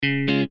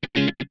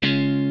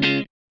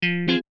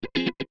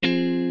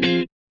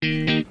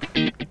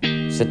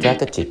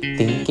Strategic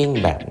Thinking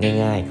แบบ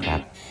ง่ายๆครั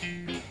บ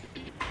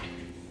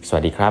สวั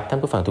สดีครับท่าน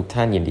ผู้ฟังทุกท่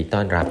านยินดีต้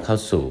อนรับเข้า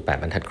สู่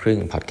8บรรทัดครึ่ง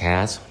พอดแค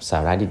สต์สา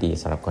ระดี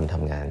ๆสำหรับคนท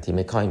ำงานที่ไ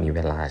ม่ค่อยมีเว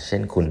ลาเช่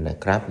นคุณนะ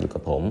ครับอยู่กั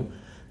บผม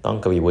ต้อง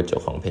กวีวุฒิเจ้า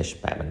ของเพจ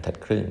8บรรทัด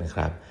ครึ่งนะค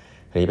รับ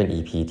วันนี้เป็น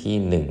EP ที่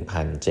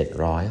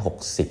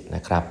1760น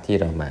ะครับที่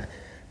เรามา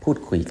พูด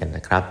คุยกันน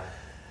ะครับ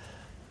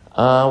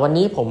วัน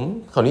นี้ผม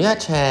ขออนุญาต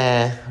แช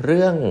ร์เ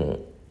รื่อง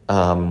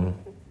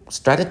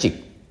strategic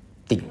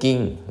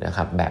thinking นะค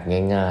รับแบบ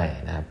ง่าย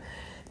ๆนะครับ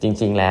จ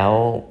ริงๆแล้ว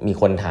มี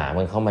คนถาม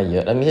มันเข้ามาเยอ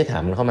ะแล้วไม่ใช่ถา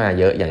มมันเข้ามา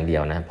เยอะอย่างเดีย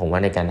วนะผมว่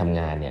าในการทำ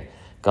งานเนี่ย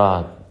ก็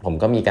ผม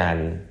ก็มีการ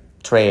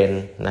เทรน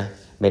นะ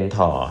เมนท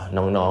อร์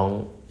น้อง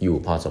ๆอยู่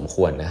พอสมค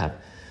วรนะครับ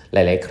หล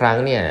ายๆครั้ง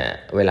เนี่ย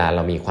เวลาเร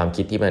ามีความ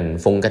คิดที่มัน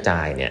ฟุ้งกระจ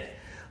ายเนี่ย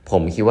ผ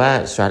มคิดว่า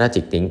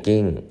strategic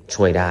thinking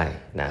ช่วยได้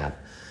นะครับ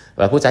เว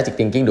ลาพูด strategic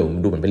thinking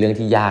ดูเหมือนเป็นเรื่อง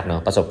ที่ยากเนา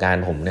ะประสบการ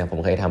ณ์ผมเนี่ยผม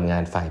เคยทำงา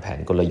นฝ่ายแผน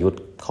กลยุท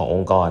ธ์ของอ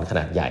งค์กรขน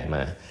าดใหญ่ม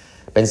า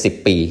เป็น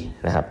10ปี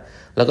นะครับ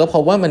แล้วก็พ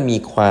บว่ามันมี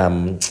ความ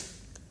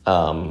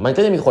มัน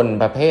ก็จะมีคน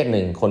ประเภทห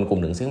นึ่งคนกลุ่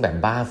มหนึ่งซึ่งแบบ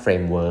บ้าเฟร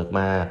มเวิร์ก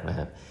มากนะค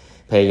รับ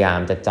พยายาม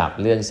จะจับ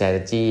เรื่อง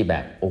strategy แบ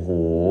บโอ้โห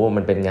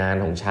มันเป็นงาน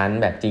ของฉัน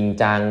แบบจริง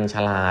จังฉ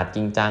ลาดจ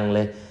ริงจังเล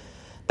ย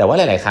แต่ว่า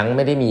หลายๆครั้งไ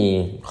ม่ได้มี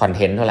คอนเ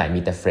ทนต์เท่าไหร่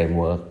มีแต่เฟรม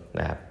เวิร์ก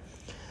นะครับ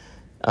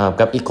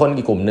กับอีกก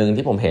ลุ่มหนึ่ง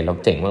ที่ผมเห็นเรา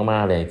เจ๋งมา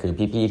กๆเลยคือ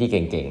พี่ๆที่เ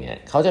ก่งๆเนี่ย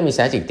เขาจะมี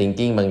strategic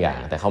thinking บางอย่าง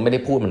แต่เขาไม่ได้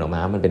พูดมันออกม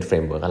ามันเป็นเฟร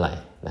มเวิร์กอะไร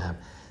นะครับ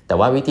แต่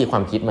ว่าวิธีควา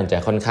มคิดมันจะ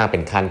ค่อนข้างเป็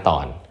นขั้นตอ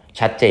น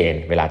ชัดเจน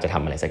เวลาจะท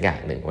ำอะไรสักอย่า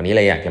งหนึ่งวันนี้เ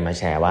ลยอยากจะมา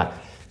แชร์ว่า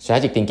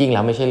strategic thinking แ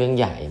ล้วไม่ใช่เรื่อง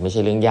ใหญ่ไม่ใ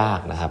ช่เรื่องยาก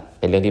นะครับ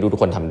เป็นเรื่องที่ทุก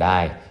คนทำได้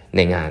ใ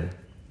นงาน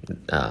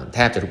แท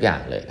บจะทุกอย่าง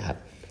เลยนะครับ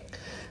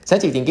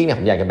strategic thinking เนี่ย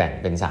ผมอยากจะแบ่ง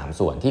เป็น3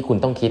ส่วนที่คุณ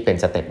ต้องคิดเป็น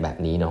สเต็ปแบบ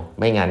นี้เนาะ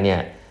ไม่งั้นเนี่ย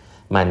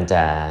มันจ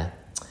ะ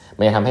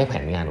ทำให้แผ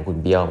นงานของคุณ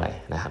เบี้ยวไป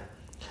นะครับ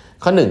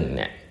ข้อ1เ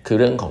นี่ยคือ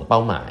เรื่องของเป้า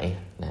หมาย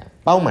นะ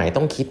เป้าหมาย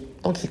ต้องคิด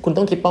คุณ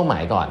ต้องคิดเป้าหมา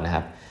ยก่อนนะค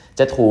รับ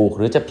จะถูกห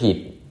รือจะผิด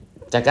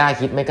จะกล้า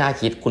คิดไม่กล้า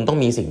คิดคุณต้อง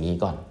มีสิ่งนี้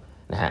ก่อน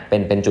นะฮะเ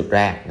ป็นจุดแ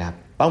รกนะครับ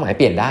เป้าหมายเ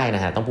ปลี่ยนได้น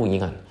ะฮะต้องพูดอย่าง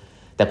นี้ก่อน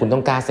แต่คุณต้อ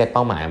งกล้าเซตเ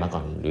ป้าหมายมาก่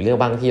อนหรือเรียก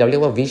บางทีเราเรีย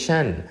กว่า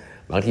vision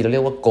บางทีเราเรี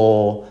ยกว่า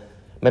goal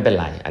ไม่เป็น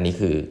ไรอันนี้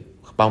คือ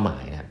เป้าหมา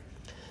ยนะครับ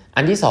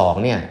อันที่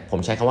2เนี่ยผม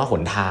ใช้คำว่าห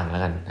นทางแล้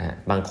วกันนะ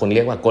บางคนเ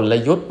รียกว่ากล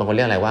ยุทธ์บางคนเ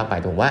รียกอะไรว่าไป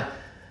ผมว่า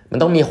มัน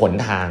ต้องมีหน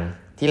ทาง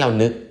ที่เรา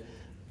นึก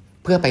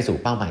เพื่อไปสู่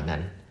เป้าหมายนั้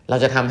นเรา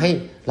จะทำให้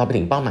เราไป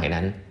ถึงเป้าหมาย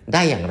นั้นไ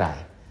ด้อย่างไร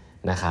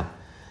นะครับ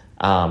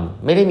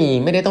ไม่ไ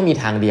ด้ต้องมี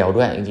ทางเดียว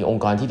ด้วยจริงๆอง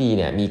ค์กรที่ดีเ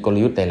นี่ยมีกล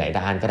ยุทธ์หลายๆ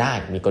ด้านก็ได้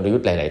มีกลยุท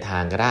ธ์หลายๆทา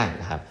งก็ได้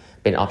นะครับ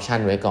เป็นออปชัน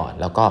ไว้ก่อน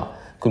แล้วก็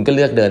คุณก็เ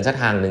ลือกเดินสัก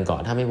ทางหนึ่งก่อ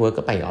นถ้าไม่เวิร์ก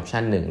ก็ไปอีกออปชั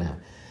นหนึ่งนะครับ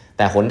แ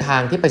ต่หนทา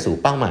งที่ไปสู่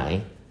เป้าหมาย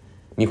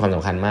มีความส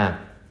ำคัญมาก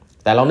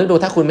แต่ลองนึกดู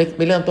ถ้าคุณไ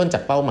ม่เริ่มต้นจา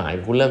กเป้าหมาย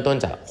คุณเริ่มต้น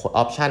จากอ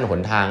อปชันห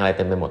นทางอะไรเ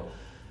ต็มไปหมด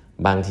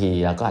บางที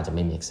เราก็อาจจะไ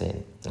ม่มีเซน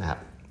ส์นะครับ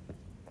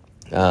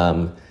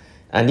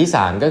อันที่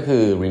3ก็คื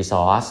อ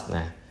resource น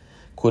ะ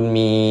คุณ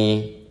มี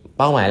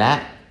เป้าหมายแล้ว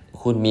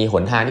คุณมีห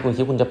นทางที่คุณ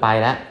คิดคุณจะไป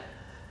แล้ว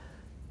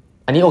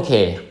อันนี้โอเค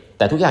แ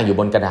ต่ทุกอย่างอยู่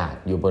บนกระดาษ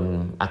อยู่บน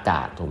อาก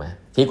าศถูกไหม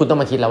ที่คุณต้อง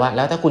มาคิดแล้วว่าแ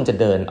ล้วถ้าคุณจะ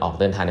เดิ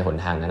นทางในหน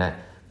ทางนั้นนะ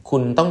คุ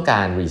ณต้องก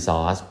าร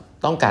resource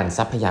ต้องการท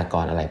รัพยาก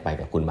รอะไรไป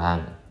กับคุณบ้าง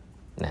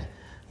นะ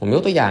ผมย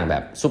กตัวอย่างแบ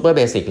บ super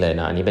basic เลยเ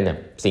นาะอันนี้เป็นแบบ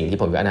สิ่งที่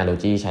ผมยก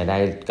analogy ใช้ได้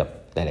กับ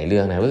หลายๆเรื่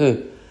องนะก็คือ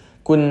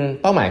คุณ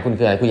เป้าหมายคุณ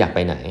คืออะไรคุณอยากไป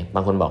ไหนบ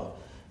างคนบอก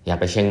อยาก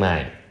ไปเชียงใหม่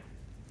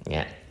เ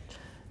งี้ย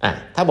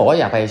ถ้าบอกว่า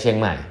อยากไปเชียง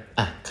ใหม่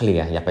เคลี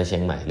ยร์อยากไปเชีย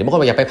งใหม่หรือบางคน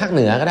บอกอยากไปภาคเห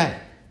นือก็ได้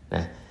น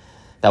ะ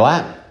แต่ว่า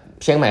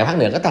เชียงใหม่กับภาคเ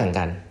หนือก็ต่าง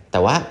กันแ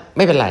ต่ว่าไ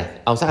ม่เป็นไร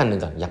เอาสักอันหนึ่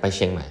งก่อนอยากไปเ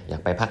ชียงใหม่อยา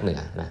กไปภาคเหนือ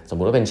นะสม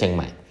มุติว่าเป็นเชียงใ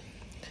หม่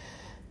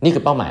นี่คื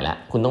อเป้าหมายละ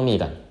คุณต้องมี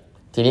ก่อน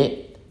ทีนี้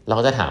เรา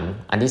ก็จะถาม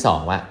อันที่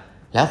2ว่า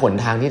แล้วหน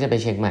ทางที่จะไป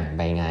เชียงใหม่ไ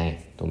ปไง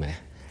ถูกไหม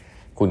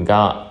คุณก็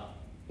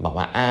บอก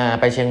ว่า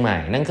ไปเชียงใหม่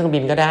นั่งเครื่องบิ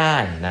นก็ได้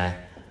นะ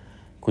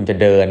คุณจะ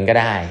เดินก็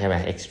ได้ใช่ไหม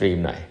เอ็กซ์ตรีม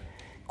หน่อย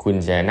คุณ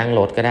จะนั่ง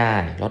รถก็ได้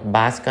รถ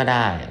บัสก็ไ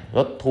ด้ร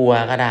ถทัว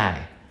ร์ก็ได้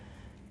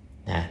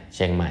นะเ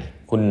ชียงใหม่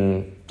คุณ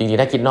จริง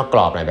ๆถ้าคิดนอกกร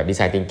อบหน่อยแบบดีไ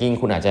ซน์ thinking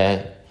คุณอาจจะ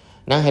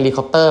นั่งเฮลิค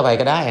อปเตอร์ไป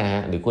ก็ได้นะฮ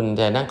ะหรือคุณ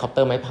จะนั่งคอปเต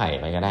อร์ไม้ไผ่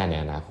ไปก็ได้ใน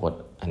อนาคต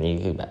อันนี้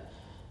คือแบ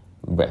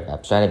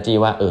บ strategy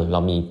ว่าเรา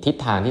มีทิศ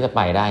ทางที่จะไ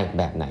ปได้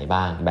แบบไหน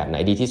บ้างแบบไหน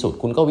ดีที่สุด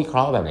คุณก็วิเคร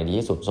าะห์แบบไหนดี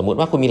ที่สุดสมมุติ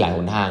ว่าคุณมีหลายห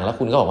นทางแล้ว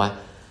คุณก็บอกว่า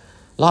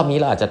รอบนี้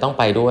เราอาจจะต้อง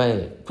ไปด้วย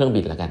เครื่อง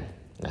บินแล้วกัน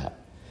นะครับ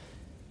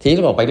ทีนี้เ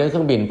ราบอกไปด้วยเค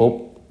รื่องบินปุ๊บ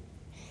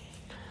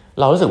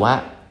เรารู้สึกว่า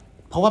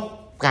เพราะว่า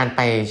การไ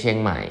ปเชียง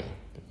ใหม่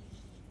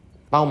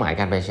เป้าหมาย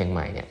การไปเชียงให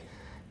ม่เนี่ย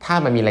ถ้า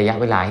มันมีระยะ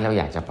เวลาที่เรา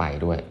อยากจะไป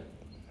ด้วย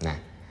นะ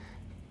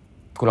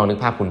คุณลองนึก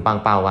ภาพคุณตั้ง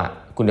เป้าว่า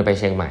คุณจะไป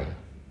เชียงใหม่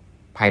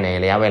ภายใน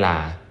ระยะเวลา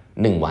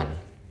1วัน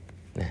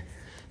นะ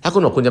ถ้าคุ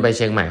ณบอกคุณจะไปเ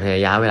ชียงใหม่ภายใน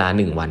ระยะเวลา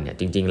1วันเนี่ย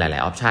จริงๆหลา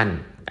ยๆออปชัน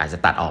อาจจะ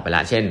ตัดออกไปล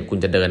ะเช่นคุณ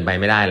จะเดินไป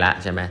ไม่ได้ละ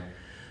ใช่ไหม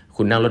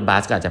คุณนั่งรถบั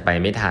สก็อาจจะไป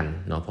ไม่ทัน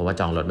เนาะเพราะว่า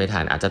จองรถไม่ทั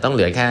นอาจจะต้องเห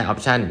ลือแค่ออป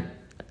ชัน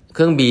เค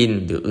รื่องบิน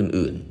หรือ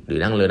อื่นๆหรือ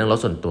นั่งรถ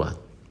ส่วนตัว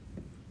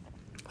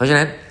เพราะฉะ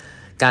นั้น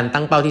การ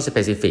ตั้งเป้าที่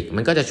specific มั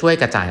นก็จะช่วย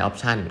กระจายออป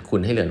ชันคุณ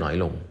ให้เหลือน้อย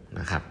ลง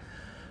นะครับ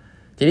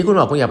ทีนี้คุณ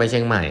บอกคุณอยากไปเชี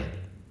ยงใหม่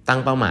ตั้ง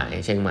เป้าหมาย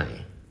เชียงใหม่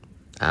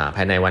ภ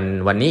ายใน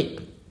วันนี้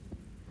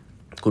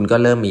คุณก็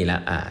เริ่มมีแล้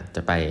วจ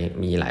ะไป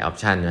มีหลายออป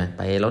ชันนะไ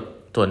ปรถ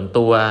ส่วน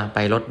ตัวไป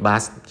รถบั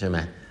สใช่ไหม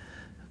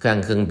เค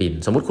รื่องบิน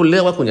สมมุติคุณเลื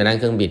อกว่าคุณจะนั่ง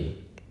เครื่องบิน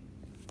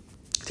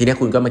ทีนี้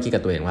คุณก็มาคิดกั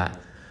บตัวเองว่า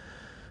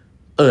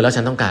แล้ว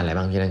ฉันต้องการอะไร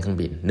บ้างที่นั่งเครื่อง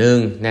บิน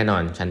1แน่นอ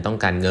นฉันต้อง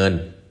การเงิน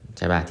ใ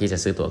ช่ป่ะที่จะ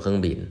ซื้อตั๋วเครื่อง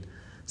บิน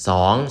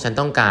2ฉัน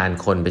ต้องการ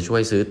คนไปช่ว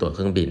ยซื้อตั๋วเค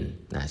รื่องบิน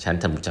นะฉัน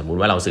สมมุติ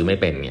ว่าเราซื้อไม่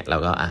เป็นเนี่ยเรา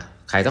ก็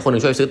ใครสักคนนึ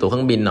งช่วยซื้อตั๋วเค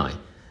รื่องบินหน่อย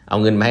เอา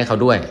เงินมาให้เขา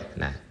ด้วย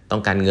นะต้อ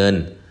งการเงิน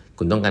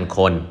คุณต้องการค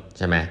นใ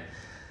ช่ไหม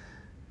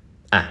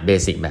เบ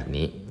สิกแบบ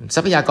นี้ท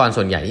รัพยากร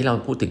ส่วนใหญ่ที่เรา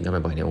พูดถึงกัน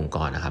บ่อยๆในองค์ก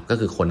รนะครับก็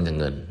คือคนกับ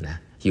เงินนะ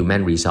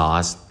human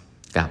resource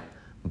กับ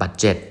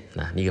budget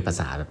นะนี่คือภา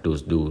ษาแบบ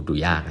ดู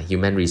ยากนะ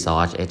human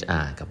resource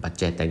HR กับ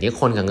budget แต่จริง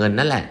ๆคนกับเงิน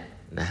นั่นแหละ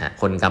นะฮะ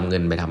คนกำเงิ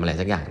นไปทำอะไร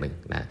สักอย่างหนึ่ง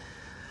นะ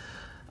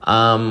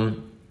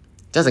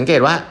จะสังเกต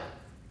ว่า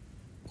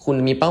คุณ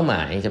มีเป้าหม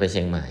ายจะไปเ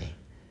ชียงใหม่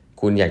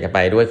คุณอยากจะไป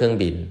ด้วยเครื่อง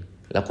บิน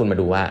แล้วคุณมา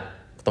ดูว่า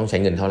ต้องใช้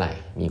เงินเท่าไหร่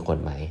มีคน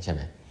ไหมใช่ไห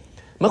ม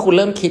เมื่อคุณเ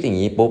ริ่มคิดอย่าง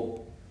นี้ปุ๊บ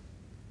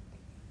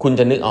คุณ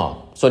จะนึกออก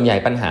ส่วนใหญ่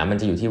ปัญหามัน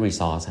จะอยู่ที่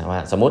resource ว่า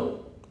สมมติ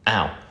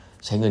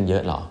ใช้เงินเยอ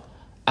ะหรอ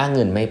เ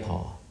งินไม่พอ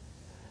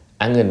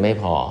เงินไม่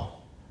พอ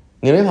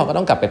ก็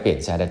ต้องกลับไปเปลี่ยน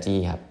strategy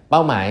ครับเป้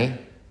าหมาย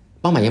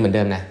ยังเหมือนเ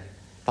ดิมนะ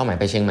เป้าหมาย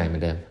ไปเชียงใหม่เหมือ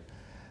นเดิม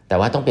แต่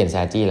ว่าต้องเปลี่ยน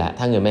strategy ละ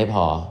ถ้าเงินไม่พ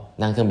อ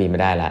นั่งเครื่องบินไม่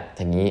ได้ละ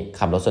ทีนี้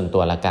ขับรถส่วนตั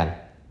วละกัน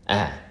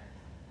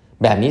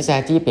แบบนี้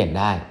strategy เปลี่ยน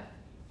ได้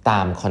ตา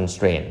ม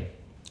constraint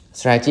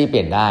strategy เป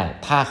ลี่ยนได้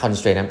ถ้า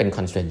constraint นั้นเป็น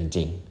constraint จ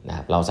ริงๆนะค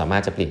รับเราสามาร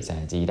ถจะเปลี่ยน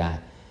strategy ได้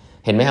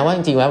เห็นไหมครับว่าจ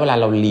ริงๆแล้วเวลา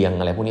เราเรียง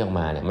อะไรพวกนี้ออก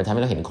มาเนี่ยมันทำใ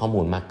ห้เราเห็นข้อ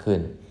มูลมากขึ้น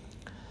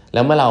แล้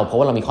วเมื่อเพราะ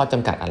ว่าเรามีข้อจ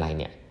ำกัดอะไร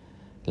เนี่ย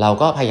เรา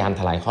ก็พยายาม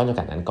ทลายข้อจำ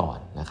กัดนั้นก่อน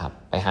นะครับ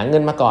ไปหาเงิ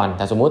นมาก่อนแ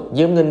ต่สมมติ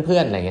ยืมเงินเพื่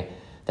อนอะไรเงี้ย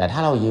แต่ถ้า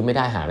เรายืมไม่ไ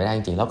ด้หาไม่ได้จ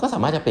ริงๆเราก็สา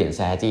มารถจะเปลี่ยน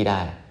strategy ได้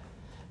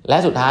และ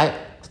สุดท้าย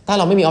ถ้าเ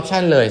ราไม่มี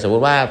option เลยสมม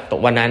ติว่า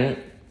วันนั้น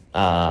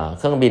เ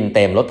ครื่องบินเ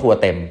ต็มรถทัวร์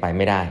เต็มไปไ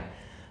ม่ได้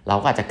เรา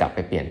ก็อาจจะกลับไป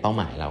เปลี่ยนเป้าห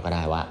มายเราก็ไ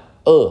ด้ว่า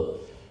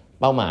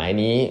เป้าหมาย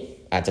นี้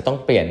อาจจะต้อง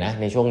เปลี่ยนนะ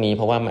ในช่วงนี้เ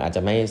พราะว่ามันอาจจ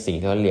ะไม่สิ่ง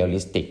ที่เรียล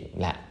ลิสติก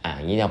และอ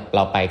ย่างนี้เร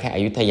าไปแค่อ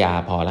ยุธยา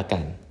พอละกั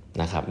น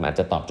นะครับมันอาจ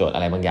จะตอบโจทย์อ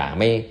ะไรบางอย่าง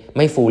ไ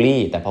ม่ fully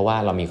แต่เพราะว่า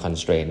เรามี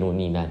constraint นู่น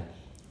นี่นั่น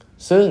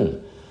ซึ่ง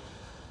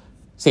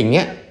สิ่งเ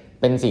นี้ย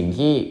เป็นสิ่ง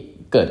ที่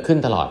เกิดขึ้น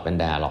ตลอดเป็น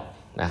dialogue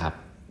นะครับ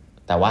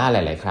แต่ว่าห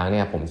ลายๆครั้งเ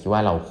นี่ยผมคิดว่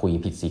าเราคุย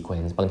ผิด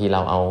sequence บางทีเร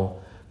าเอา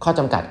ข้อ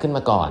จำกัดขึ้นม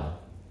าก่อน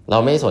เรา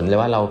ไม่สนเลย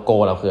ว่าเราโก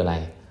เราคืออะไร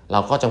เรา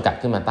ข้อจำกัด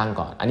ขึ้นมาตั้ง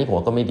ก่อนอันนี้ผม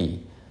ว่าก็ไม่ดี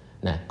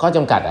นะข้อจ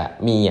ำกัด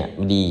มี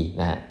ดี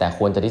นะฮะแต่ค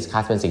วรจะ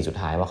discuss เป็นสิ่งสุด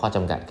ท้ายว่าข้อจ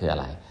ำกัดคืออะ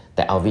ไรแ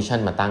ต่เอา vision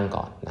มาตั้ง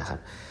ก่อนนะครับ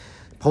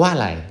เพราะว่าอะ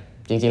ไร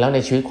จริงๆแล้วใน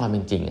ชีวิตความเ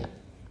ป็นจริง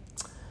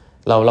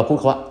เราพูด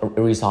ว่า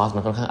resource มั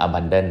นค่อนข้าง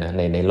abundant นะ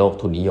ในโลก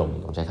ทุนนิยม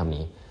ผมใช้คำ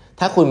นี้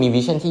ถ้าคุณมี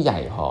vision ที่ใหญ่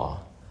พอ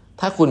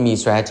ถ้าคุณมี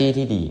strategy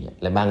ที่ดีเนี่ย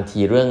และบางที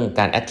เรื่อง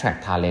การ attract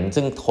talent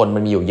ซึ่งคนมั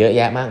นมีอยู่เยอะแ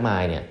ยะมากมา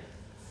ยเนี่ย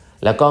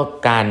แล้วก็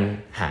การ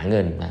หาเงิ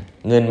นนะ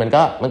เงินมัน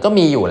ก็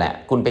มีอยู่แหละ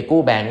คุณไป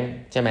กู้แบงค์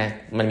ใช่ไหม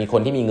มันมีค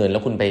นที่มีเงินแล้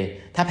วคุณไป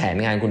ถ้าแผน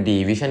งานคุณดี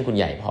vision คุณ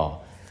ใหญ่พอ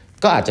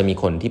ก็อาจจะมี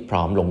คนที่พ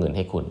ร้อมลงเงินใ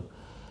ห้คุณ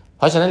เ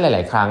พราะฉะนั้นหล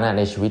ายๆครั้งใ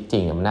นชีวิตจริ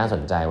งมันน่าส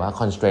นใจว่า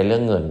constraint เรื่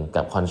องเงิน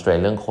กับ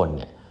constraint เรื่องคนเ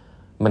นี่ย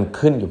มัน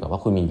ขึ้นอยู่กับว่า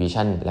คุณมี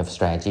vision และ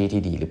strategy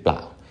ที่ดีหรือเปล่า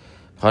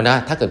เพราะ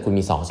ถ้าเกิดคุณ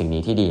มี2สิ่ง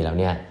นี้ที่ดีแล้ว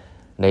เนี่ย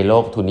ในโล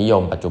กทุนนิย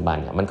มปัจจุบัน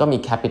เนี่ยมันก็มี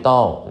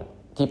capital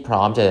ที่พ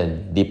ร้อมจะ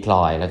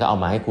deploy แล้วก็เอา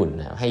มาให้คุณ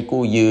ให้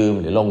กู้ยืม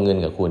หรือลงเงิน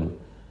กับคุณ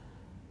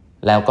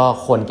แล้วก็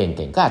คนเก่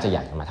งๆก็อาจจะอย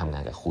ากมาทำงา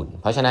นกับคุณ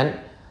เพราะฉะนั้น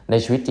ใน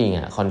ชีวิตจริง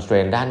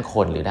constraint ด้านค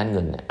นหรือด้านเ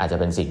งินอาจจะ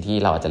เป็นสิ่งที่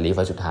เราอาจจะ leave ไ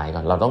ว้สุดท้ายก่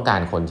อนเราต้องกา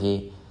รคนที่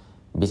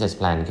business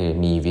plan คือ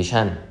มี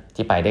vision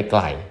ที่ไปได้ไก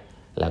ล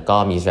แล้วก็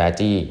มี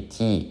strategy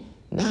ที่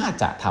น่า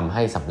จะทำใ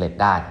ห้สำเร็จ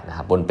ได้นะค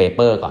รับบน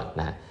paper ก่อน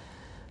นะ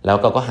แล้ว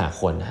ก็หา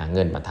เ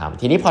งินมาท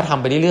ำทีนี้พอท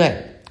ำไปเรื่อย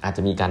ๆอาจจ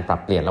ะมีการปรับ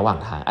เปลี่ยนระหว่าง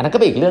ทางอันนั้นก็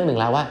เป็นอีกเรื่องนึง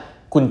แล้วว่า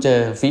คุณเจอ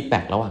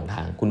feedback ระหว่างท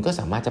างคุณก็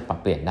สามารถจะปรับ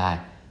เปลี่ยนได้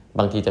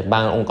บางทีจะบ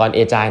างองค์กรเอ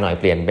จายหน่อย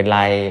เปลี่ยนเป็น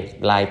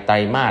รายไตร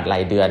มาสรา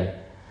ยเดือน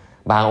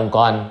บางองค์ก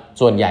ร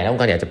ส่วนใหญ่แล้วอง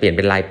ค์กรอยากจะเปลี่ยนเ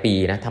ป็นรายปี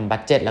นะทำบั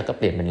ดเจ็ตแล้วก็เ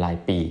ปลี่ยนเป็นราย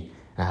ปี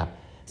นะครับ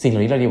สิ่งเหล่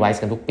านี้เรารีไว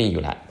ซ์กันทุกปีอ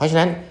ยู่แล้วเพราะฉะ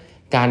นั้น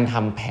การท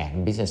ำแผน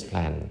business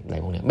plan อะไร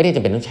พวกนี้ไม่ได้จ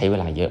ำเป็นต้องใช้เว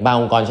ลาเยอะบาง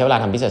องค์กรใช้เวลา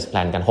ทำ business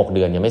plan กัน6 เ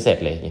ดือนยังไม่เสร็จ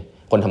เลย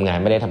คนทำงาน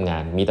ไม่ได้ทำงา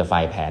นมีแต่ไฟ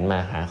ล์แผนมา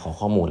หา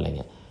ข้อมูลอะไรเ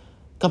งี้ย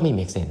ก็ไม่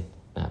make sense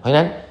นะเพราะฉะ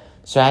นั้น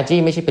strategy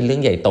ไม่ใช่เป็นเรื่อ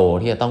งใหญ่โต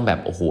ที่จะต้องแบบ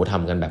โอ้โหท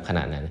ำกันแบบขน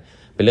าดนั้น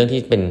เป็นเรื่องที่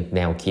เป็นแ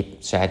นวคิด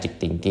strategic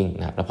thinking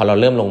นะครับแล้วพอเรา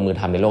เริ่มลงมือ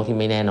ทำในโลกที่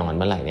ไม่แน่นอนเ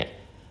มื่อไหร่เนี่ย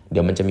เดี๋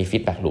ยวมันจะมี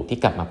feedback loop ที่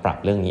กลับมาปรับ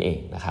เรื่องนี้เอง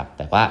นะครับแ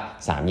ต่ว่า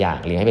3อย่าง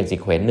เรียงให้เป็น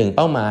sequence 1เ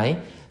ป้าหมาย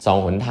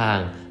2หนทาง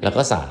แล้ว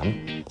ก็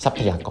3ทรัพ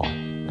ยากร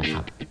นะค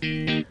รับ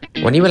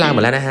วันนี้เวลาหม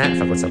ดแล้วนะฮะฝ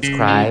ากกด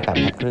subscribe แบบ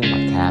แพ็คครึ่ง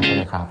podcast ด้วย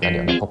นะครับแล้วเ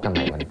ดี๋ยวเราพบกันให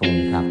ม่วันพรุ่ง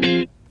นี้ครับ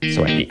ส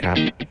วัสดีครั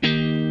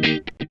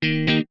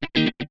บ